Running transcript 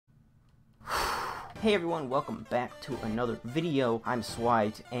Hey everyone, welcome back to another video. I'm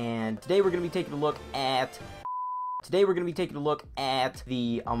Swyte, and today we're going to be taking a look at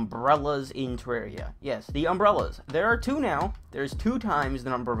the umbrellas in Terraria. Yes, the umbrellas. There are two now. There's 2 times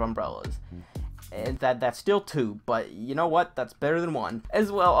the number of umbrellas. And that's still 2, but you know what? That's better than 1. As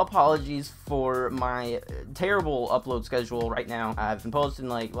well, apologies for my terrible upload schedule right now. I've been posting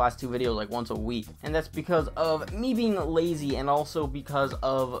like last 2 videos like once a week, and that's because of me being lazy and also because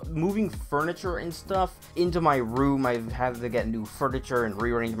of moving furniture and stuff into my room. I've had to get new furniture and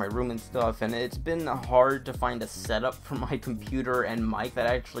rearrange my room and stuff, and it's been hard to find a setup for my computer and mic that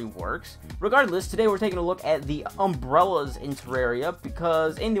actually works. Regardless, today we're taking a look at the umbrellas in Terraria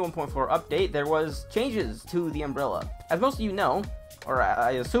because in the 1.4 update there was changes to the umbrella. As most of you know, or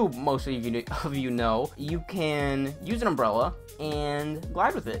I assume most of you know, you can use an umbrella and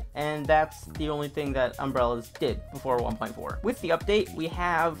glide with it, and that's the only thing that umbrellas did before 1.4. With the update, we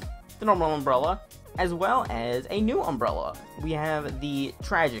have the normal umbrella as well as a new umbrella. We have the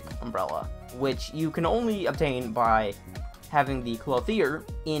tragic umbrella, which you can only obtain by having the clothier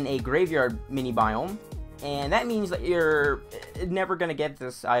in a graveyard mini biome, and that means that you're never gonna get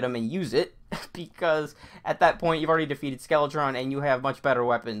this item and use it because at that point you've already defeated Skeletron and you have much better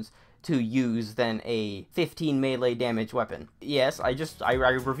weapons to use than a 15 melee damage weapon. Yes, I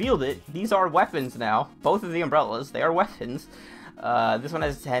revealed it. These are weapons now. Both of the umbrellas, they are weapons. This one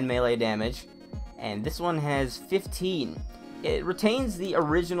has 10 melee damage, and this one has 15. It retains the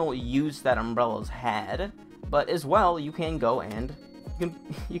original use that umbrellas had, but as well, you can go and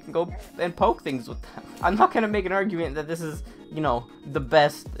you can go and poke things with them. I'm not gonna make an argument that this is, you know, the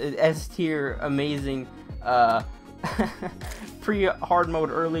best S-tier amazing pre-hard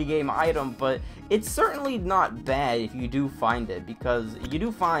mode early game item, but it's certainly not bad if you do find it, because you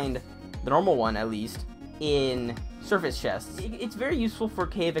do find the normal one, at least, in surface chests. It's very useful for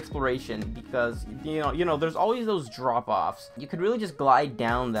cave exploration because, you know, there's always those drop-offs. You could really just glide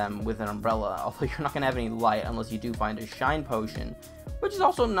down them with an umbrella, although you're not gonna have any light unless you do find a shine potion, which is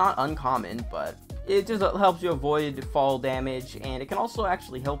also not uncommon, but it just helps you avoid fall damage, and it can also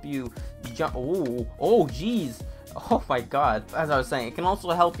actually help you jump. Oh geez. Oh my god. As I was saying, it can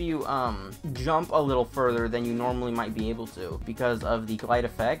also help you jump a little further than you normally might be able to, because of the glide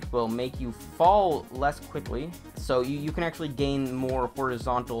effect will make you fall less quickly, so you can actually gain more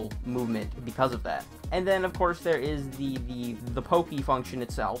horizontal movement because of that. And then of course there is the pokey function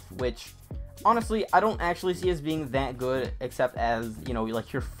itself, which honestly I don't actually see as being that good, except as, you know,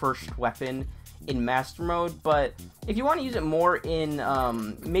 like your first weapon in master mode. But if you want to use it more in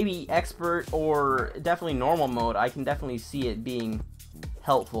maybe expert or definitely normal mode, I can definitely see it being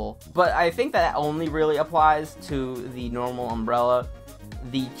helpful. But I think that only really applies to the normal umbrella.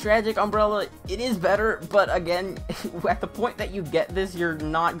 The tragic umbrella, it is better, but again, at the point that you get this, you're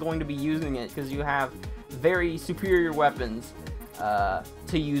not going to be using it because you have very superior weapons to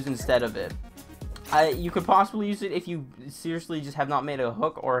use instead of it. You could possibly use it if you seriously just have not made a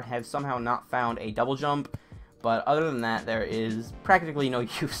hook or have somehow not found a double jump, but other than that, there is practically no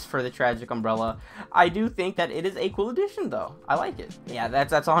use for the tragic umbrella. I do think that it is a cool addition, though. I like it. Yeah,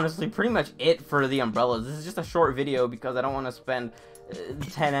 that's honestly pretty much it for the umbrellas. This is just a short video because I don't want to spend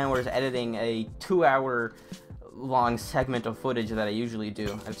 10 hours editing a 2-hour long segment of footage that I usually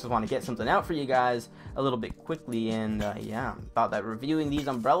do. I just want to get something out for you guys a little bit quickly, and yeah, thought that reviewing these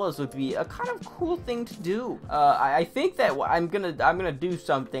umbrellas would be a kind of cool thing to do. I think that I'm gonna do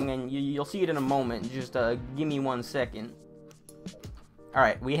something, and you'll see it in a moment. Just give me 1 second. All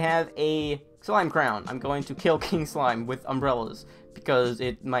right, we have a slime crown. I'm going to kill King Slime with umbrellas because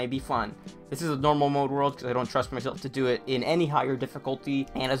it might be fun. This is a normal mode world because I don't trust myself to do it in any higher difficulty.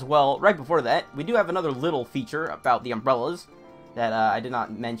 And as well, right before that, we do have another little feature about the umbrellas that I did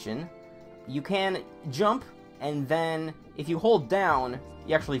not mention. You can jump, and then if you hold down,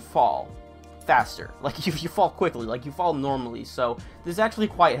 you actually fall faster. Like you fall quickly, like you fall normally. So this is actually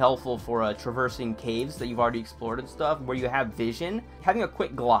quite helpful for traversing caves that you've already explored and stuff, where you have vision. Having a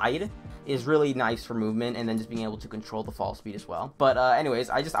quick glide is really nice for movement, and then just being able to control the fall speed as well. But anyways,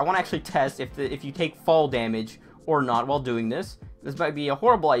 I want to actually test if you take fall damage or not while doing this. This might be a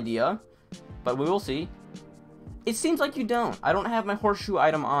horrible idea, but we will see. It seems like you don't. I don't have my horseshoe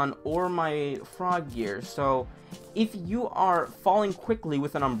item on or my frog gear, so if you are falling quickly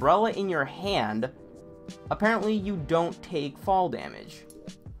with an umbrella in your hand, apparently you don't take fall damage.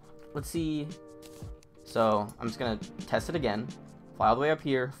 Let's see. So I'm just gonna test it again. Fly all the way up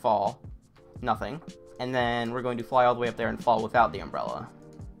here, fall, nothing, and then we're going to fly all the way up there and fall without the umbrella.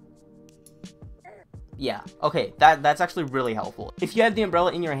 Yeah, okay, that's actually really helpful. If you have the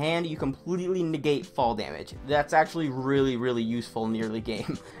umbrella in your hand, you completely negate fall damage. That's actually really, really useful in the early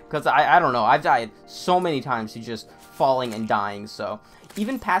game. Because I don't know, I've died so many times to just falling and dying, so...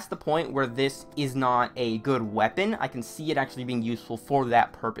 Even past the point where this is not a good weapon, I can see it actually being useful for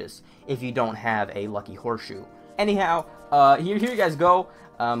that purpose if you don't have a lucky horseshoe. Anyhow, here you guys go.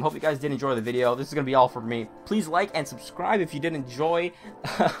 Hope you guys did enjoy the video. This is going to be all for me. Please like and subscribe if you did enjoy.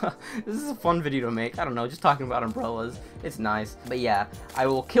 This is a fun video to make. I don't know, just talking about umbrellas. It's nice. But yeah, I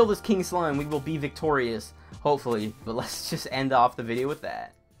will kill this King Slime. We will be victorious, hopefully. But let's just end off the video with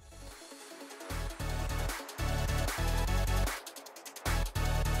that.